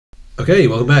Okay,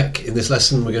 welcome back. In this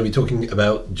lesson we're going to be talking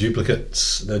about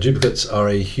duplicates. Now duplicates are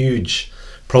a huge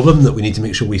problem that we need to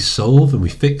make sure we solve and we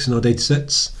fix in our data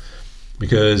sets,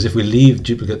 because if we leave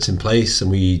duplicates in place and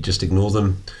we just ignore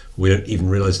them, we don't even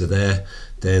realize they're there,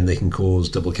 then they can cause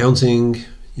double counting.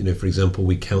 For example,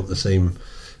 we count the same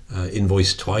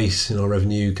invoice twice in our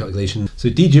revenue calculation. So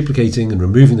deduplicating and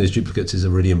removing those duplicates is a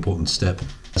really important step.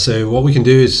 So what we can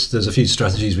do is, there's a few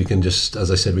strategies. We can just, as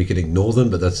I said, we can ignore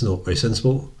them, but that's not very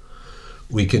sensible.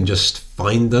 We can just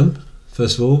find them,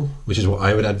 first of all, which is what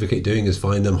I would advocate doing, is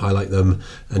find them, highlight them,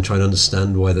 and try and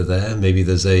understand why they're there. Maybe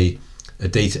there's a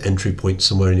data entry point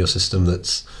somewhere in your system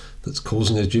that's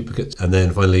causing those duplicates. And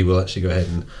then finally, we'll actually go ahead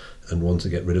and want to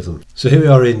get rid of them. So here we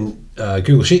are in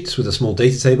Google Sheets with a small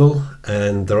data table,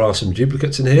 and there are some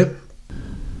duplicates in here.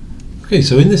 Okay,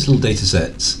 so in this little data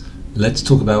set, let's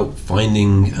talk about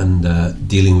finding and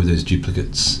dealing with those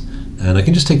duplicates. And I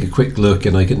can just take a quick look,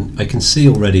 and I can see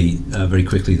already very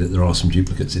quickly that there are some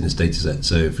duplicates in this data set.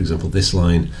 So for example, this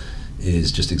line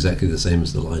is just exactly the same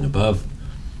as the line above.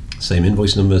 Same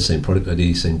invoice number, same product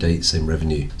ID, same date, same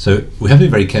revenue. So we have to be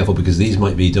very careful, because these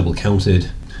might be double counted,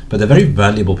 but they're very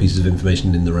valuable pieces of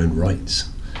information in their own right.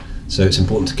 So it's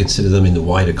important to consider them in the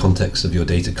wider context of your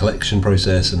data collection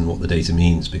process and what the data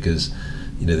means, because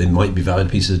they might be valid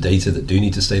pieces of data that do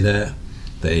need to stay there.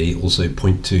 They also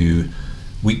point to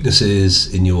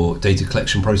weaknesses in your data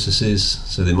collection processes,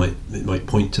 so it might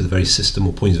point to the very system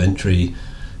or point of entry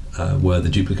where the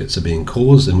duplicates are being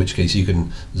caused, in which case you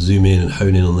can zoom in and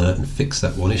hone in on that and fix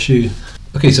that one issue.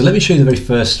 Okay, so let me show you the very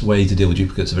first way to deal with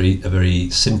duplicates, a very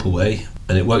simple way,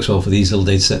 and it works well for these little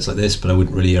data sets like this, but I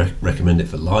wouldn't really recommend it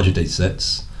for larger data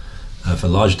sets. For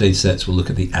larger data sets, we'll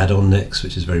look at the add-on next,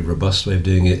 which is a very robust way of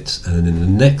doing it, and then in the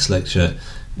next lecture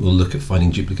we'll look at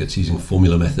finding duplicates using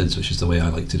formula methods, which is the way I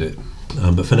like to do it.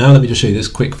 But for now, let me just show you this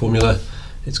quick formula.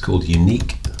 It's called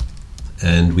unique,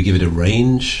 and we give it a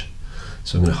range.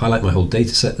 So I'm going to highlight my whole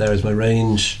data set there as my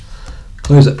range,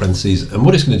 close that parentheses, and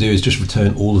what it's going to do is just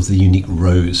return all of the unique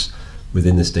rows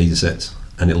within this data set,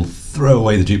 and it'll throw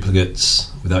away the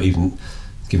duplicates without even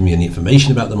giving me any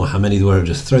information about them or how many there were. It'll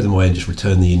just throw them away and just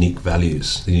return the unique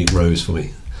values, the unique rows for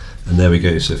me. And there we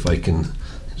go. So if I can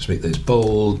just make those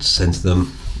bold, center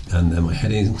them, and they're my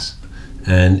headings.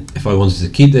 And if I wanted to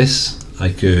keep this, I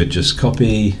could just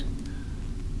copy,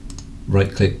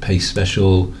 right click, paste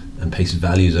special, and paste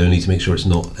values only to make sure it's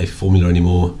not a formula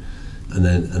anymore. And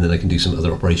then I can do some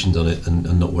other operations on it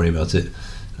and not worry about it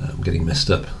getting messed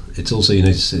up. It's also, you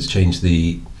notice it's changed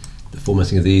the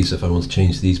formatting of these. So if I want to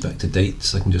change these back to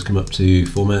dates, I can just come up to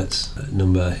format,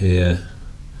 number here,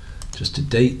 just to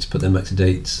date, put them back to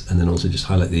dates, and then also just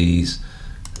highlight these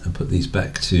and put these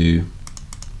back to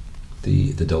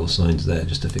the dollar signs there,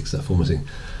 just to fix that formatting.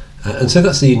 And so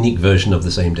that's the unique version of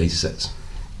the same data sets.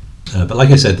 But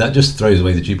like I said, that just throws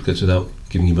away the duplicates without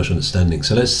giving you much understanding.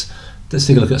 So let's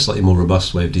take a look at a slightly more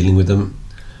robust way of dealing with them,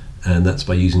 and that's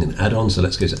by using an add-on. So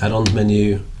let's go to add-ons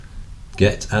menu,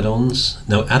 get add-ons.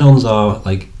 Now add-ons are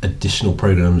like additional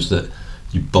programs that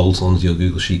you bolt onto your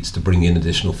Google Sheets to bring in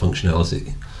additional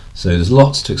functionality. So there's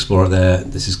lots to explore out there.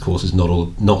 This course is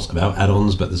not about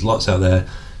add-ons, but there's lots out there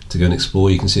to go and explore.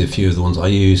 You can see a few of the ones I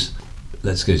use.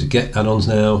 Let's go to get add-ons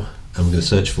now, and we're going to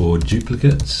search for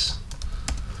duplicates.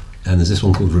 And there's this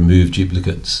one called remove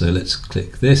duplicates. So let's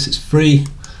click this. It's free.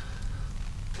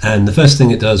 And the first thing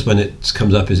it does when it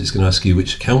comes up is it's going to ask you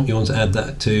which account you want to add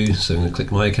that to. So I'm going to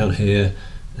click my account here,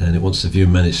 and it wants to view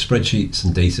and manage spreadsheets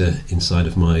and data inside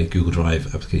of my Google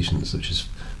Drive applications, which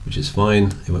is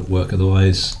fine. It won't work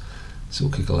otherwise. So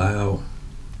we'll click allow.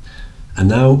 And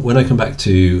now when I come back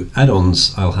to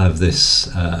add-ons, I'll have this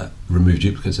remove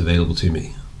duplicates available to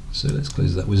me. So let's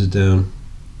close that wizard down.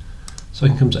 So I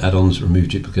can come to add-ons, remove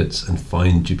duplicates, and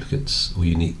find duplicates or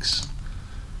uniques.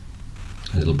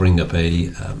 And it'll bring up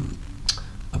a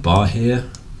bar here.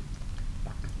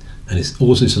 And it's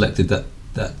also selected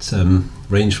that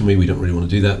range for me. We don't really want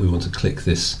to do that. We want to click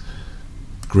this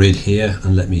grid here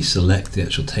and let me select the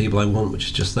actual table I want, which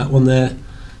is just that one there.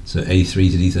 So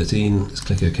A3 to D13, let's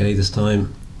click OK this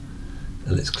time,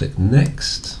 and let's click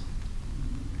next,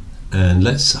 and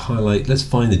let's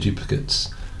find the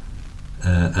duplicates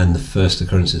and the first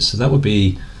occurrences. So that would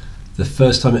be the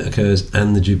first time it occurs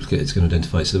and the duplicate it's going to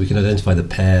identify, so that we can identify the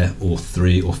pair or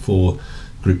 3 or 4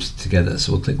 groups together.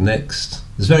 So we'll click next.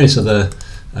 There's various other,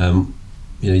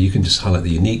 you can just highlight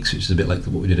the uniques, which is a bit like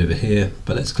what we did over here,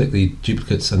 but let's click the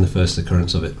duplicates and the first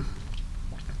occurrence of it.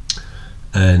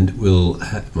 And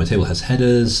my table has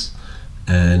headers,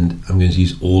 and I'm going to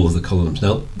use all of the columns.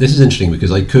 Now this is interesting,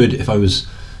 because I could, if I was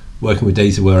working with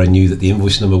data where I knew that the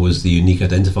invoice number was the unique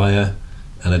identifier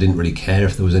and I didn't really care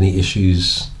if there was any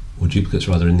issues or duplicates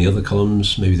rather, in the other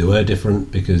columns. Maybe they were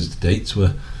different because the dates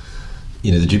were,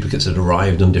 the duplicates had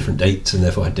arrived on different dates and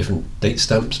therefore had different date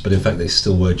stamps, but in fact they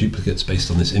still were duplicates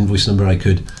based on this invoice number. I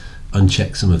could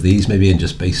uncheck some of these maybe and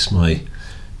just base my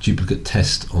duplicate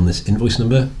test on this invoice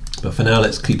number. But for now,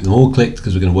 let's keep them all clicked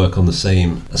because we're going to work on the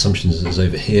same assumptions as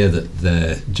over here, that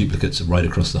they're duplicates right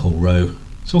across the whole row.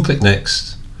 So we'll click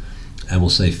next and we'll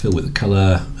say fill with a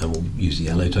color and we'll use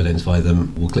yellow to identify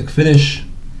them. We'll click finish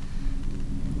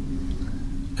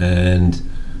and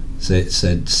so it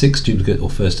said 6 duplicate or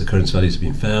first occurrence values have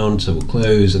been found. So we'll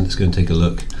close and it's going to take a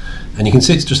look. And you can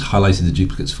see it's just highlighted the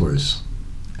duplicates for us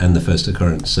and the first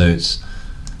occurrence. So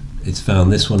it's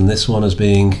found this one and this one as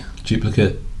being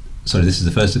duplicate. Sorry, this is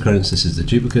the first occurrence, this is the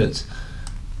duplicate.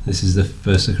 This is the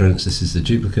first occurrence, this is the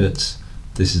duplicate.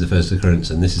 This is the first occurrence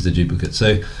and this is the duplicate.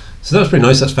 So that was pretty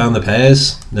nice, that's found the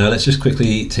pairs. Now let's just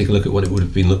quickly take a look at what it would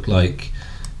have been looked like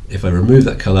if I remove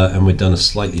that color and we'd done a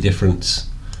slightly different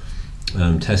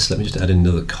test. Let me just add in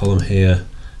another column here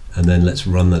and then let's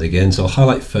run that again. So I'll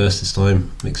highlight first this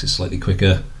time, makes it slightly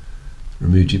quicker.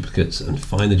 Remove duplicates and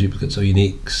find the duplicates or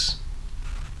uniques.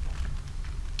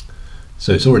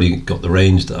 So it's already got the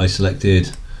range that I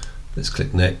selected. Let's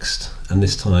click next, and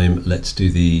this time let's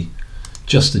do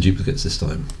just the duplicates this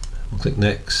time. We'll click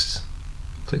next,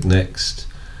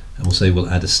 and we'll say we'll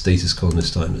add a status column this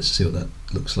time. Let's see what that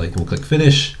looks like, and we'll click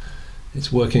finish.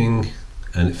 It's working,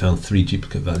 and it found 3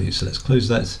 duplicate values. So let's close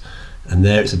that, and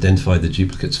there it's identified the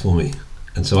duplicates for me.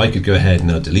 And so I could go ahead and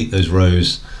now delete those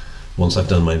rows once I've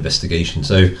done my investigation.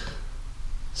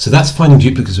 So that's finding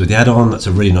duplicates with the add-on. That's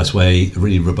a really nice way, a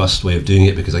really robust way of doing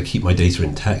it, because I keep my data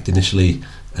intact initially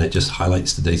and it just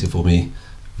highlights the data for me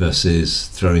versus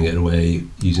throwing it away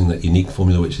using that unique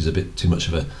formula, which is a bit too much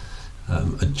of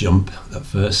a jump at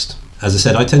first. As I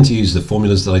said, I tend to use the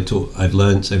formulas that I've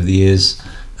learned over the years,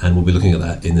 and we'll be looking at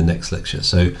that in the next lecture.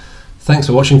 So thanks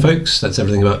for watching, folks. That's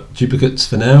everything about duplicates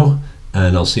for now,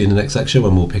 and I'll see you in the next lecture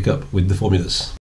when we'll pick up with the formulas.